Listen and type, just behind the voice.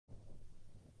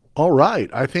All right,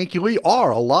 I think we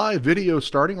are a live video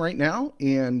starting right now,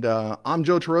 and I'm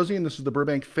Joe Terozzi, and this is the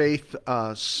Burbank Faith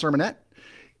Sermonette.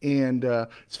 And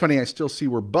it's funny, I still see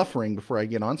we're buffering before I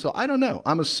get on, so I don't know.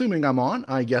 I'm assuming I'm on.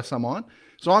 I guess I'm on.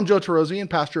 So I'm Joe Terozzi, and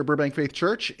pastor at Burbank Faith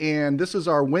Church, and this is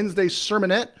our Wednesday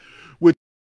Sermonette, which,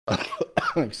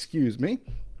 excuse me,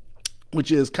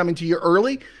 which is coming to you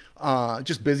early.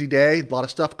 Just busy day, a lot of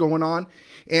stuff going on,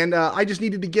 and I just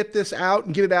needed to get this out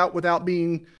and get it out without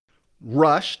being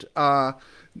rushed.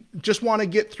 Just want to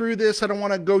get through this. I don't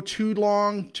want to go too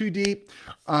long, too deep,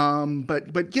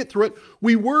 but get through it.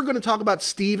 We were going to talk about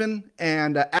Stephen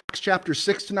and Acts chapter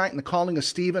 6 tonight and the calling of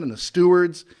Stephen and the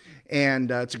stewards, and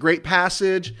it's a great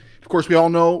passage. Of course, we all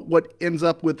know what ends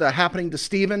up with happening to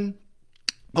Stephen,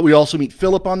 but we also meet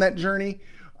Philip on that journey.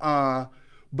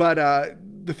 But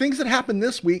the things that happened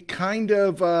this week kind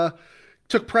of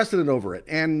took precedent over it.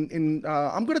 And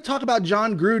I'm going to talk about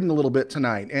John Gruden a little bit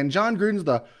tonight. And John Gruden's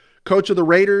the coach of the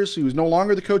Raiders, who's no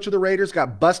longer the coach of the Raiders,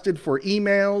 got busted for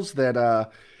emails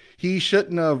that he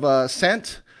shouldn't have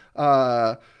sent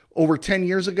over 10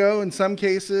 years ago in some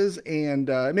cases. And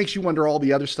it makes you wonder all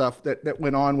the other stuff that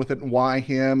went on with it and why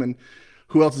him and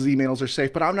who else's emails are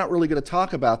safe. But I'm not really going to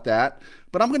talk about that.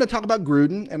 But I'm going to talk about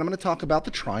Gruden, and I'm going to talk about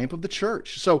the triumph of the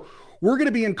church. So we're going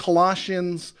to be in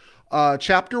Colossians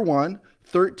chapter 1,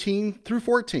 13 through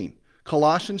 14.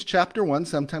 Colossians chapter 1,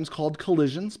 sometimes called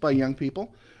collisions by young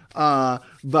people.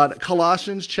 But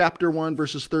Colossians chapter 1,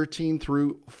 verses 13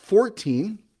 through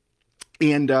 14.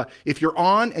 And if you're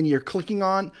on and you're clicking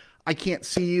on, I can't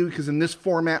see you because in this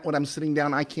format, when I'm sitting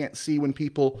down, I can't see when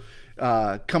people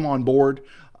come on board.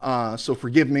 So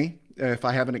forgive me if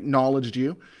I haven't acknowledged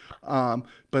you.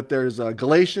 But there's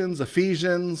Galatians,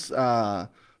 Ephesians,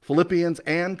 Philippians,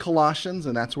 and Colossians,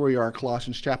 and that's where we are,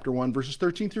 Colossians chapter 1, verses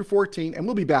 13 through 14, and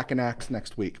we'll be back in Acts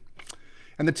next week.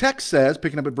 And the text says,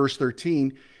 picking up at verse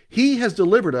 13, "He has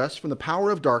delivered us from the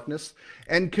power of darkness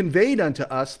and conveyed unto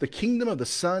us the kingdom of the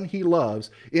Son he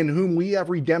loves, in whom we have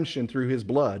redemption through his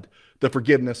blood, the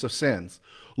forgiveness of sins."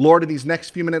 Lord, in these next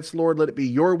few minutes, Lord, let it be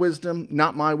your wisdom,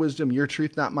 not my wisdom, your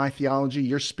truth, not my theology,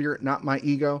 your spirit, not my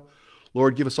ego.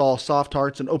 Lord, give us all soft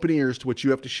hearts and open ears to what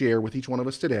you have to share with each one of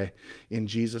us today. In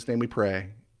Jesus' name we pray.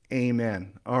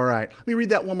 Amen. All right. Let me read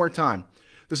that one more time.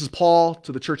 This is Paul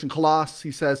to the church in Colossus.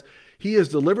 He says, "He has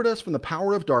delivered us from the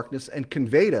power of darkness and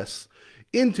conveyed us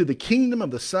into the kingdom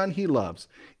of the Son he loves,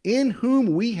 in whom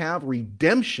we have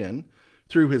redemption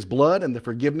through his blood and the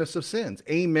forgiveness of sins."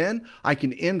 Amen. I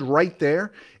can end right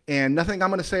there, and nothing I'm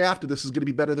going to say after this is going to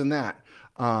be better than that,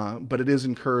 but it is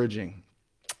encouraging.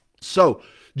 So,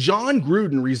 John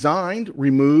Gruden resigned,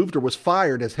 removed, or was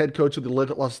fired as head coach of the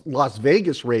Las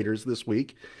Vegas Raiders this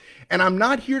week. And I'm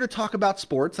not here to talk about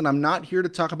sports, and I'm not here to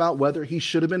talk about whether he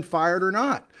should have been fired or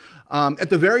not. At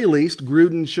the very least,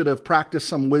 Gruden should have practiced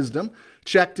some wisdom,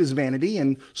 checked his vanity,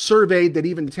 and surveyed that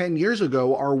even 10 years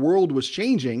ago, our world was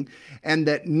changing and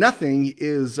that nothing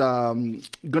is going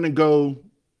to go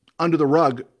under the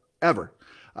rug ever,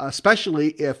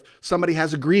 especially if somebody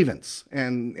has a grievance.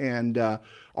 And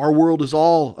our world is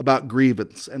all about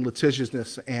grievance and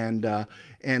litigiousness.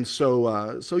 And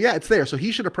so yeah, it's there. So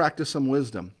he should have practiced some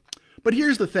wisdom. But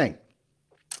here's the thing.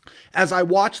 As I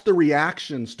watched the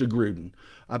reactions to Gruden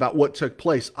about what took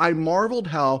place, I marveled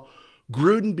how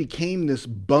Gruden became this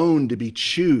bone to be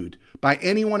chewed by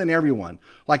anyone and everyone,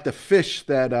 like the fish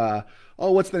that,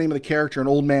 what's the name of the character in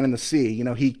Old Man in the Sea? You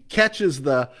know, he catches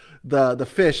the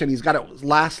fish and he's got it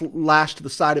lashed to the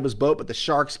side of his boat, but the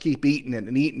sharks keep eating it.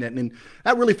 And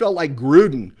that really felt like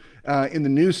Gruden in the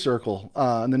news circle,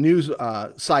 in the news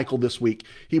cycle this week.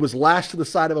 He was lashed to the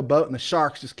side of a boat and the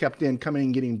sharks just kept coming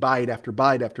and getting bite after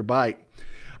bite after bite.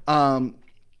 And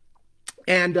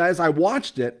as I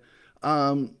watched it,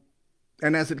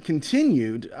 and as it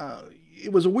continued,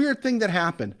 it was a weird thing that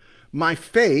happened. My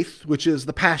faith, which is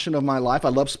the passion of my life, I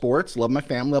love sports, love my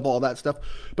family, love all that stuff,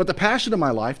 but the passion of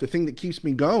my life, the thing that keeps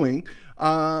me going,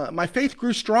 my faith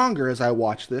grew stronger as I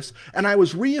watched this, and I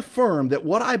was reaffirmed that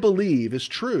what I believe is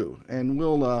true, and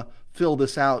we'll fill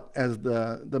this out as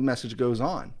the message goes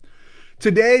on.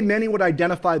 Today, many would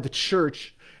identify the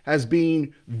church as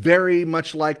being very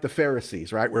much like the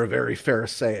Pharisees, right? We're very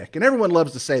Pharisaic. And everyone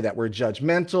loves to say that. We're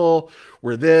judgmental,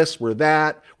 we're this, we're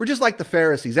that. We're just like the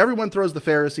Pharisees. Everyone throws the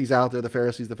Pharisees out there, the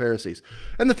Pharisees, the Pharisees.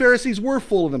 And the Pharisees were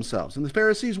full of themselves, and the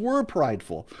Pharisees were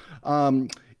prideful.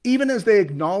 Even as they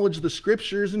acknowledge the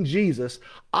scriptures and Jesus,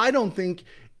 I don't think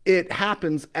it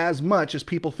happens as much as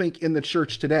people think in the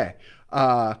church today.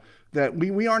 That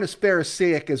we aren't as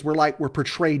Pharisaic as we're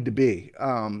portrayed to be.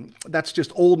 That's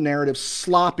just old narrative,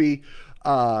 sloppy,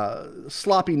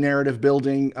 sloppy narrative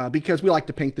building because we like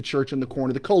to paint the church in the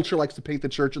corner. The culture likes to paint the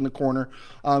church in the corner.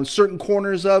 Certain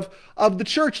corners of the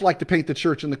church like to paint the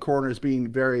church in the corner as being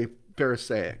very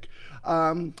Pharisaic.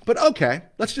 But okay,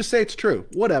 let's just say it's true.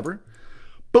 Whatever.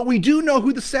 But we do know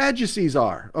who the Sadducees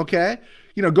are, okay?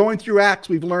 You know, going through Acts,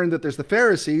 we've learned that there's the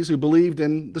Pharisees who believed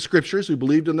in the scriptures, who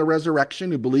believed in the resurrection,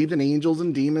 who believed in angels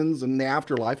and demons and the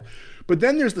afterlife. But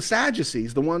then there's the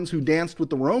Sadducees, the ones who danced with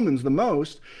the Romans the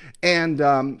most. And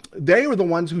they were the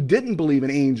ones who didn't believe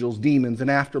in angels, demons, and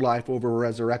afterlife over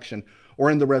resurrection or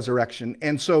in the resurrection.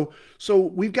 And so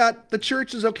we've got the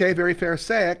church is okay, very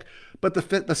Pharisaic, but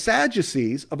the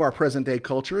Sadducees of our present day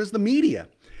culture is the media.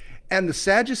 And the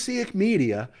Sadduceic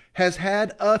media has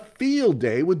had a field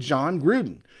day with John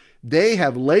Gruden. They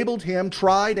have labeled him,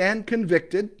 tried and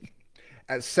convicted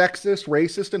as sexist,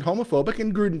 racist, and homophobic,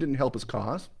 and Gruden didn't help his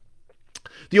cause.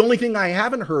 The only thing I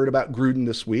haven't heard about Gruden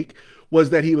this week was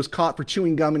that he was caught for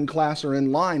chewing gum in class or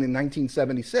in line in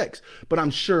 1976, but I'm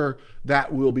sure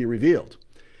that will be revealed.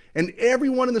 And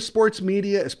everyone in the sports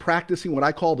media is practicing what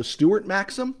I call the Stewart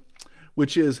maxim,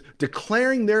 which is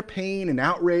declaring their pain and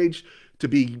outrage to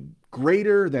be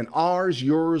greater than ours,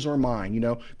 yours, or mine. You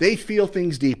know, they feel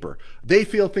things deeper. They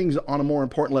feel things on a more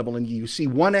important level. And you see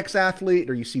one ex-athlete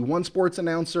or you see one sports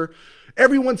announcer,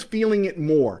 everyone's feeling it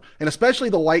more. And especially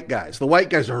the white guys. The white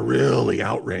guys are really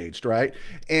outraged, right?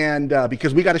 And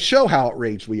because we got to show how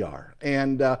outraged we are.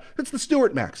 And it's the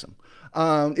Stewart maxim.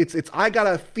 It's I got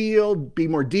to feel, be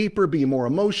more deeper, be more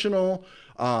emotional,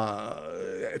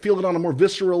 feel it on a more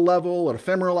visceral level, an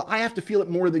ephemeral. I have to feel it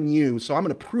more than you, so I'm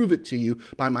going to prove it to you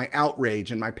by my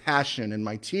outrage and my passion and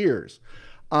my tears.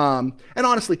 And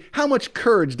honestly, how much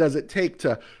courage does it take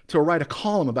to write a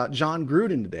column about John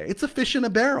Gruden today? It's a fish in a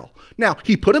barrel. Now,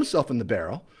 he put himself in the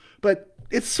barrel, but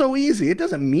it's so easy. It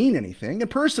doesn't mean anything.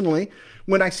 And personally,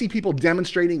 when I see people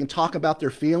demonstrating and talk about their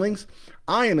feelings,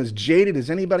 I am as jaded as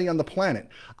anybody on the planet.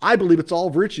 I believe it's all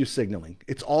virtue signaling.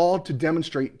 It's all to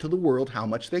demonstrate to the world how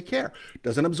much they care.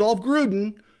 Doesn't absolve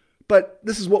Gruden, but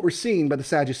this is what we're seeing by the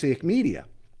Sadduceic media.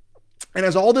 And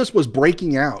as all this was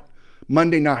breaking out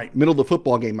Monday night, middle of the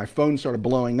football game, my phone started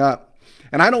blowing up.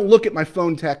 And I don't look at my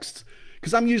phone texts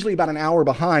because I'm usually about an hour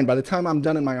behind. By the time I'm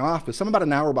done in my office, I'm about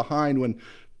an hour behind when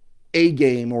a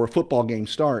game or a football game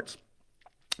starts.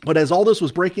 But as all this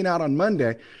was breaking out on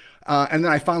Monday, and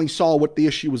then I finally saw what the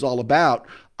issue was all about,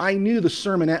 I knew the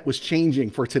sermonette was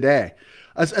changing for today.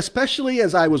 Especially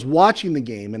as I was watching the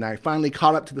game and I finally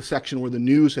caught up to the section where the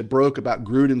news had broke about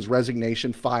Gruden's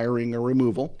resignation, firing, or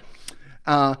removal.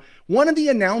 One of the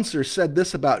announcers said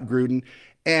this about Gruden,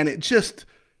 and it just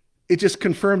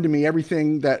confirmed to me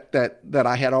everything that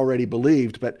I had already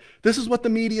believed. But this is what the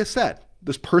media said.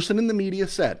 This person in the media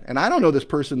said, and I don't know this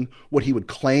person, what he would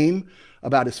claim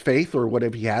about his faith or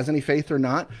whatever he has any faith or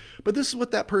not, but this is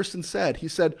what that person said. He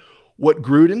said, what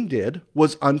Gruden did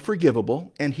was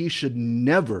unforgivable and he should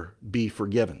never be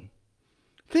forgiven.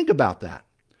 Think about that.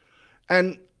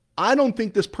 And I don't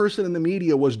think this person in the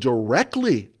media was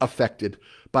directly affected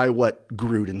by what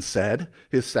Gruden said,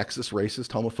 his sexist, racist,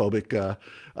 homophobic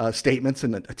statements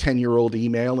in a 10-year-old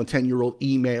email and 10-year-old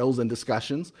emails and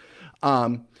discussions.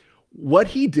 What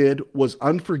he did was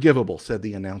unforgivable, said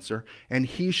the announcer, and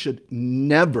he should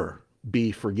never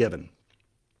be forgiven.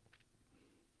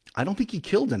 I don't think he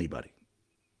killed anybody.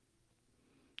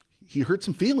 He hurt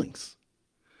some feelings,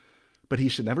 but he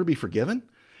should never be forgiven.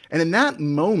 And in that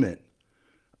moment,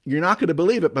 you're not going to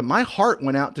believe it, but my heart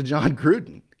went out to John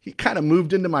Gruden. He kind of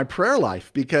moved into my prayer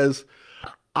life because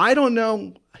I don't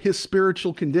know his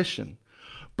spiritual condition,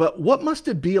 but what must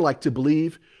it be like to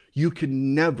believe you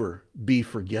can never be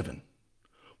forgiven?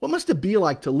 What must it be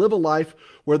like to live a life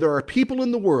where there are people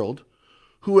in the world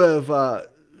who have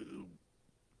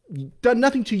done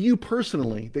nothing to you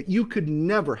personally that you could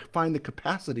never find the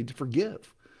capacity to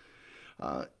forgive?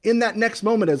 In that next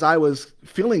moment, as I was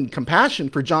feeling compassion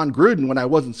for John Gruden when I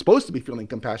wasn't supposed to be feeling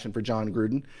compassion for John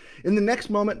Gruden, in the next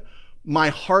moment, my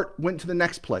heart went to the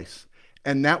next place.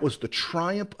 And that was the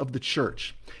triumph of the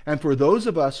church. And for those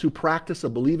of us who practice a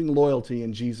believing loyalty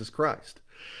in Jesus Christ,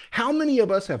 how many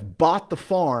of us have bought the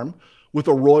farm with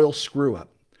a royal screw-up?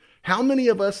 How many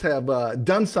of us have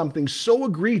done something so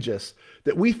egregious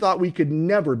that we thought we could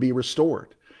never be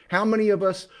restored? How many of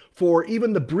us, for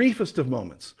even the briefest of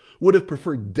moments, would have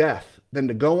preferred death than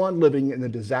to go on living in the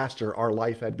disaster our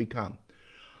life had become?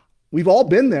 We've all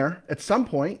been there at some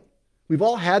point. We've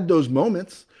all had those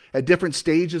moments at different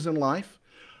stages in life.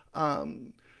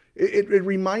 It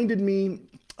reminded me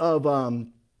of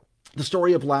the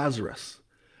story of Lazarus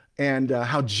and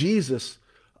how Jesus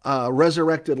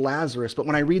resurrected Lazarus. But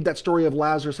when I read that story of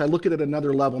Lazarus, I look at it at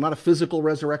another level, not a physical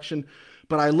resurrection,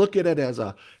 but I look at it as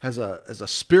a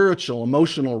spiritual,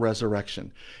 emotional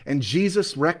resurrection. And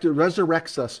Jesus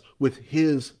resurrects us with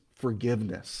his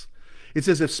forgiveness. It's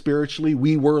as if spiritually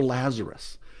we were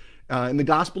Lazarus. In the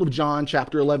Gospel of John,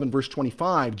 chapter 11, verse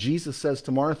 25, Jesus says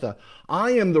to Martha,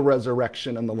 I am the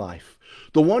resurrection and the life.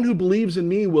 The one who believes in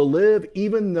me will live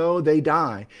even though they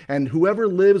die, and whoever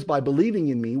lives by believing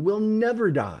in me will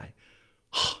never die.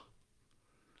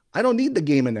 I don't need the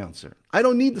game announcer. I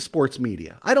don't need the sports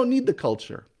media. I don't need the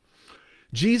culture.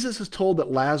 Jesus is told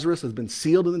that Lazarus has been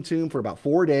sealed in the tomb for about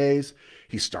 4 days.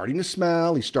 He's starting to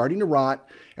smell. He's starting to rot.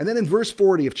 And then in verse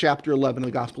 40 of chapter 11 of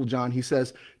the Gospel of John, he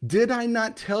says, did I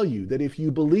not tell you that if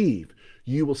you believe,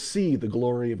 you will see the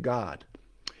glory of God?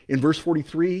 In verse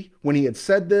 43, when he had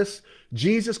said this,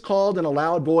 Jesus called in a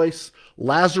loud voice,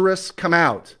 Lazarus, come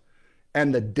out.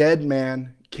 And the dead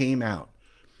man came out.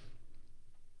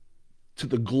 To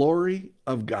the glory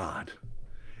of God.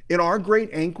 In our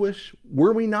great anguish,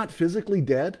 were we not physically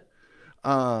dead?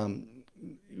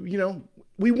 We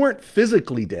weren't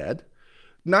physically dead.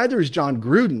 Neither is John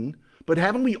Gruden, but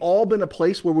haven't we all been a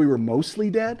place where we were mostly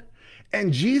dead?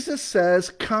 And Jesus says,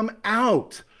 come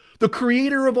out. The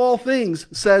creator of all things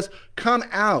says, come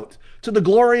out to the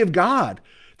glory of God,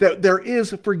 that there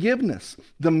is forgiveness.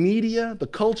 The media, the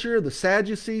culture, the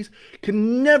Sadducees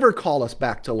can never call us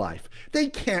back to life. They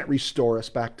can't restore us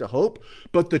back to hope,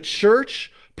 but the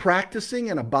church,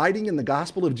 practicing and abiding in the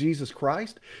gospel of Jesus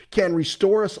Christ, can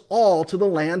restore us all to the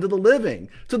land of the living,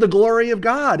 to the glory of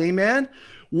God. Amen?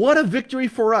 What a victory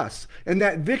for us. And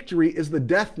that victory is the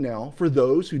death knell for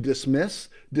those who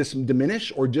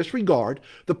diminish, or disregard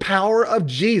the power of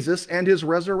Jesus and his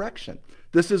resurrection.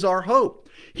 This is our hope.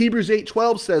 Hebrews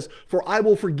 8:12 says, for I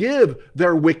will forgive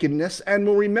their wickedness and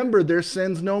will remember their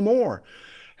sins no more.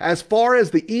 As far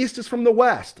as the east is from the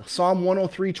west, Psalm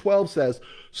 103:12 says,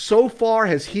 so far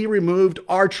has he removed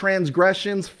our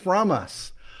transgressions from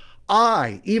us.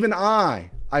 I, even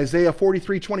I, Isaiah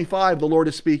 43:25, the Lord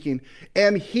is speaking,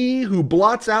 am he who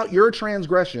blots out your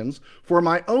transgressions for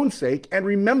my own sake and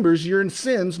remembers your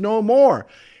sins no more.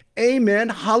 Amen.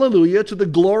 Hallelujah to the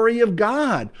glory of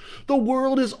God. The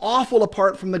world is awful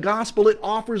apart from the gospel. It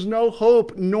offers no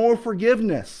hope nor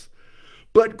forgiveness.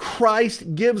 But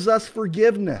Christ gives us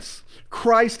forgiveness.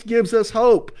 Christ gives us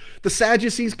hope. The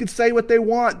Sadducees can say what they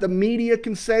want. The media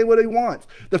can say what they want.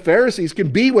 The Pharisees can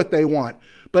be what they want.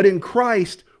 But in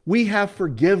Christ, we have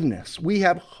forgiveness. We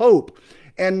have hope.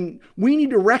 And we need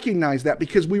to recognize that,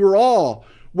 because we were all,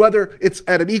 whether it's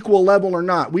at an equal level or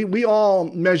not, we all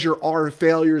measure our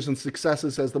failures and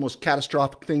successes as the most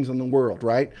catastrophic things in the world,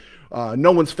 right?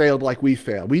 No one's failed like we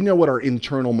failed. We know what our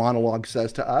internal monologue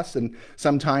says to us, and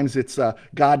sometimes it's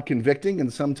God convicting,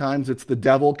 and sometimes it's the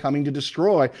devil coming to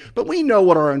destroy. But we know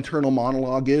what our internal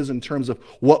monologue is in terms of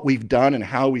what we've done and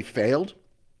how we failed.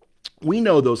 We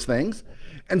know those things.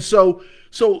 And so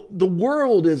the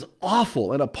world is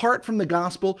awful, and apart from the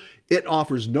gospel, it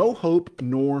offers no hope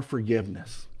nor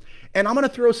forgiveness. And I'm going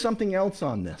to throw something else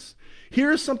on this.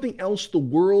 Here's something else the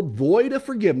world, void of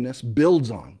forgiveness,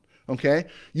 builds on. Okay?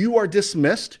 You are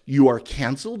dismissed, you are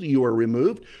canceled, you are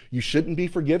removed. You shouldn't be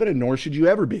forgiven, and nor should you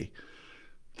ever be.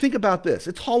 Think about this.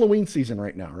 It's Halloween season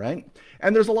right now, right?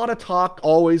 And there's a lot of talk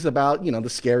always about, the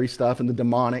scary stuff and the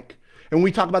demonic. And when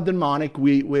we talk about demonic,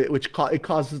 it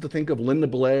causes us to think of Linda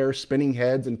Blair, spinning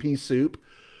heads, and pea soup.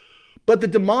 But the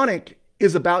demonic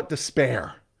is about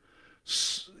despair.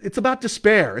 It's about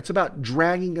despair. It's about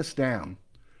dragging us down.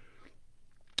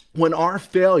 When our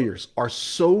failures are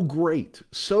so great,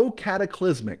 so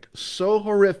cataclysmic, so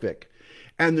horrific,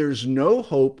 and there's no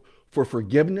hope for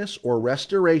forgiveness or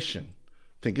restoration,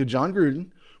 think of John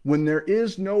Gruden, when there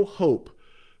is no hope,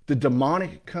 the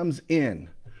demonic comes in,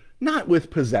 not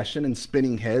with possession and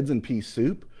spinning heads and pea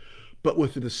soup, but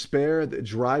with the despair that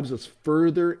drives us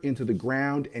further into the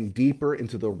ground and deeper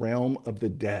into the realm of the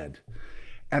dead.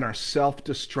 And our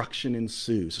self-destruction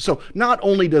ensues. So not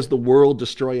only does the world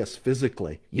destroy us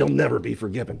physically, you'll never be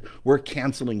forgiven, we're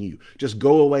canceling you, just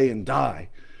go away and die.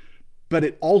 But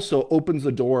it also opens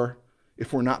the door,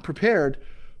 if we're not prepared,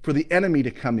 for the enemy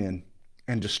to come in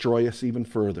and destroy us even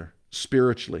further,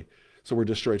 spiritually. So we're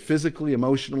destroyed physically,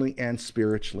 emotionally, and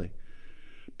spiritually.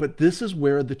 But this is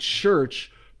where the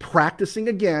church, practicing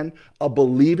again a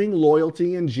believing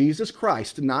loyalty in Jesus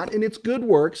Christ, not in its good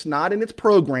works, not in its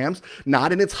programs,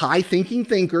 not in its high-thinking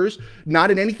thinkers,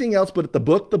 not in anything else, but the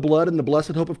book, the blood, and the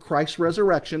blessed hope of Christ's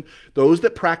resurrection. Those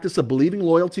that practice a believing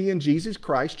loyalty in Jesus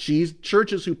Christ,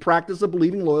 churches who practice a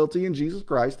believing loyalty in Jesus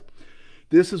Christ,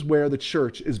 this is where the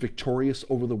church is victorious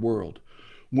over the world.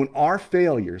 When our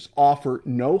failures offer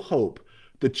no hope,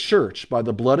 the church, by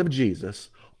the blood of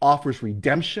Jesus, offers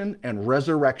redemption and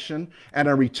resurrection and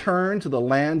a return to the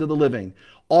land of the living,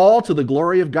 all to the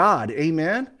glory of God.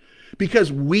 Amen?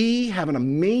 Because we have an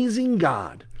amazing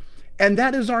God, and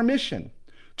that is our mission,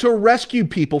 to rescue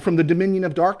people from the dominion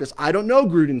of darkness. I don't know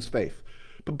Gruden's faith,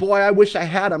 but boy, I wish I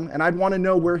had him, and I'd want to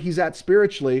know where he's at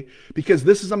spiritually, because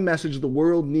this is a message the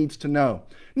world needs to know.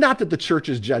 Not that the church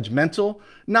is judgmental,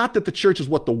 not that the church is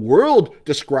what the world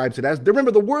describes it as.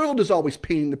 Remember, the world is always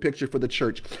painting the picture for the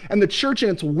church, and the church in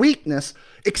its weakness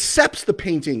accepts the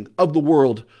painting of the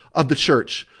world, of the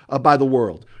church, by the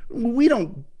world. We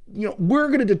don't, we're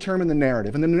going to determine the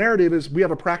narrative, and the narrative is we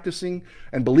have a practicing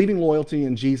and believing loyalty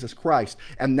in Jesus Christ,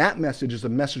 and that message is a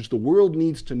message the world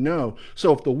needs to know.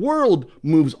 So if the world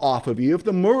moves off of you, if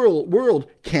the world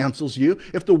cancels you,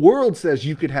 if the world says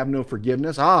you could have no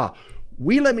forgiveness,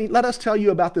 let us tell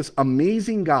you about this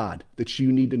amazing God that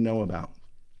you need to know about.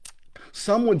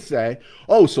 Some would say,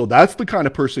 oh, so that's the kind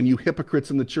of person you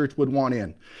hypocrites in the church would want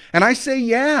in. And I say,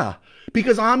 yeah,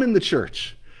 because I'm in the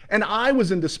church. And I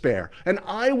was in despair, and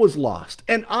I was lost,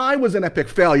 and I was an epic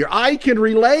failure. I can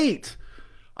relate.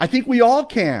 I think we all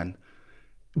can.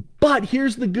 But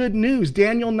here's the good news.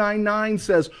 Daniel 9:9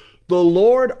 says, the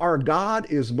Lord our God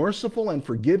is merciful and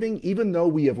forgiving, even though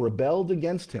we have rebelled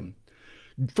against him.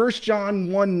 1 John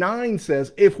 1:9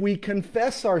 says, if we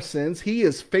confess our sins, he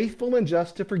is faithful and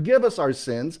just to forgive us our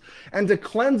sins and to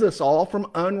cleanse us all from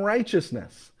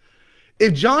unrighteousness.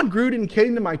 If John Gruden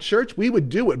came to my church, we would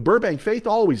do what Burbank Faith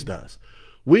always does.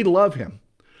 We'd love him,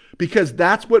 because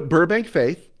that's what Burbank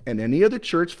Faith and any other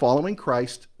church following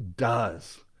Christ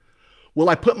does. Will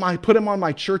I put him on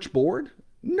my church board?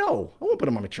 No, I won't put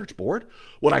him on my church board.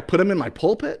 Would I put him in my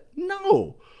pulpit?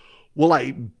 No. Will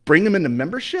I bring him into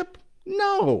membership?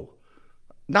 No,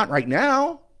 not right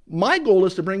now. My goal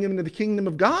is to bring him into the kingdom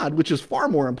of God, which is far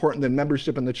more important than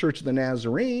membership in the Church of the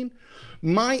Nazarene.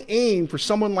 My aim for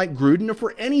someone like Gruden, or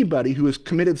for anybody who has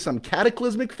committed some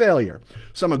cataclysmic failure,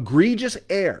 some egregious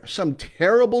error, some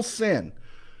terrible sin,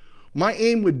 my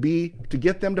aim would be to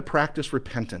get them to practice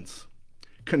repentance,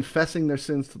 confessing their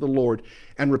sins to the Lord.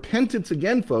 And repentance,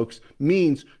 again, folks,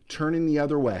 means turning the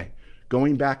other way,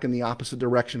 going back in the opposite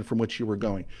direction from which you were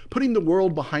going, putting the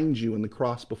world behind you and the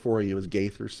cross before you, as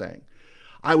Gaither's saying.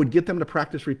 I would get them to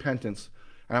practice repentance,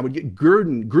 and I would get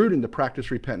Gruden to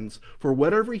practice repentance for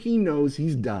whatever he knows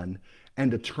he's done, and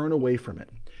to turn away from it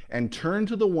and turn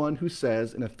to the one who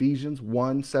says in Ephesians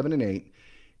 1:7-8,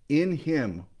 in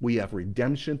him we have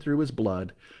redemption through his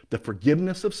blood, the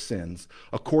forgiveness of sins,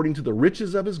 according to the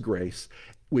riches of his grace,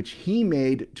 which he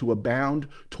made to abound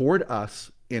toward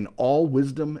us in all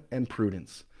wisdom and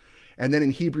prudence. And then in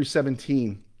Hebrews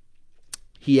 17,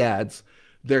 he adds,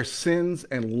 their sins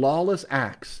and lawless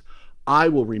acts I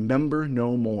will remember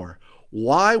no more.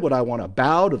 Why would I want to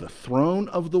bow to the throne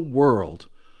of the world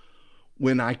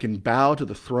when I can bow to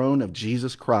the throne of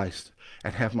Jesus Christ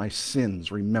and have my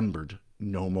sins remembered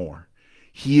no more?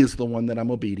 He is the one that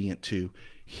I'm obedient to.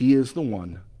 He is the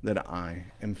one that I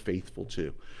am faithful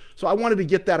to. So I wanted to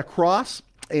get that across,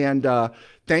 and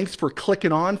thanks for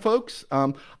clicking on, folks.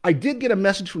 I did get a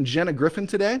message from Jenna Griffin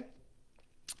today,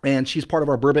 and she's part of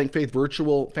our Burbank Faith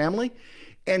virtual family.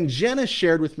 And Jenna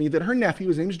shared with me that her nephew,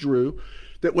 his name's Drew,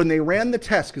 that when they ran the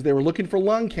test, because they were looking for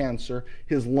lung cancer,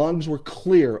 his lungs were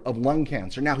clear of lung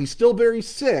cancer. Now, he's still very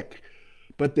sick,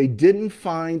 but they didn't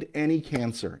find any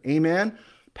cancer. Amen?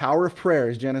 Power of prayer,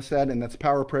 as Jenna said, and that's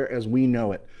power of prayer as we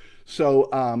know it.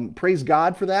 So praise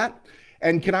God for that.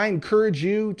 And can I encourage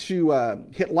you to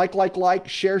hit like,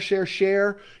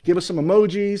 share, give us some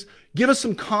emojis, give us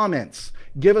some comments,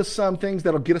 give us some things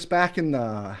that'll get us back in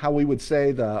the, how we would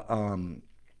say, the,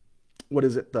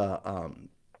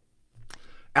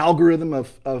 algorithm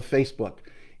of Facebook.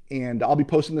 And I'll be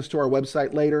posting this to our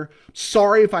website later.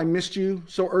 Sorry if I missed you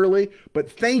so early,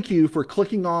 but thank you for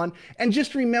clicking on. And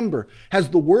just remember, as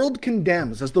the world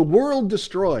condemns, as the world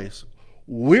destroys,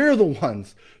 we're the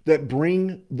ones that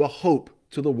bring the hope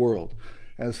to the world.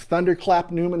 As Thunderclap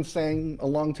Newman sang a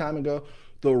long time ago,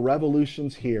 the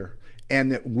revolution's here. And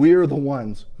that we're the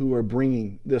ones who are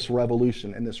bringing this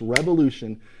revolution. And this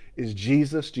revolution is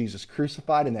Jesus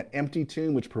crucified in that empty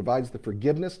tomb, which provides the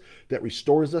forgiveness that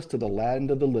restores us to the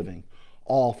land of the living,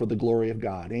 all for the glory of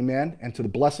God. Amen. And to the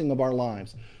blessing of our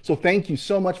lives. So thank you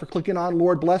so much for clicking on.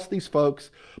 Lord, bless these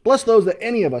folks. Bless those, that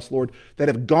any of us, Lord, that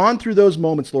have gone through those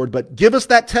moments, Lord, but give us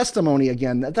that testimony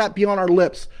again, that be on our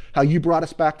lips, how you brought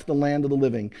us back to the land of the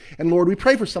living. And Lord, we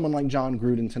pray for someone like John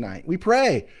Gruden tonight. We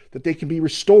pray that they can be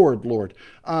restored, Lord.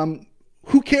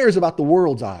 Who cares about the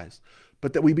world's eyes,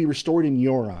 but that we be restored in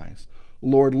your eyes.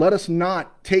 Lord, let us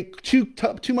not take too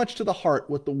much to the heart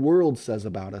what the world says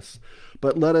about us,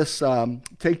 but let us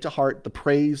take to heart the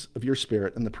praise of your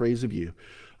Spirit and the praise of you,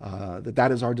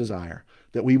 that is our desire,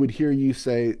 that we would hear you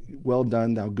say, well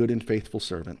done, thou good and faithful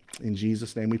servant. In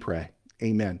Jesus' name we pray.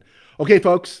 Amen. Okay,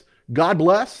 folks, God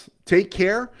bless. Take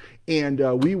care, and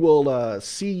we will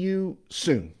see you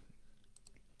soon.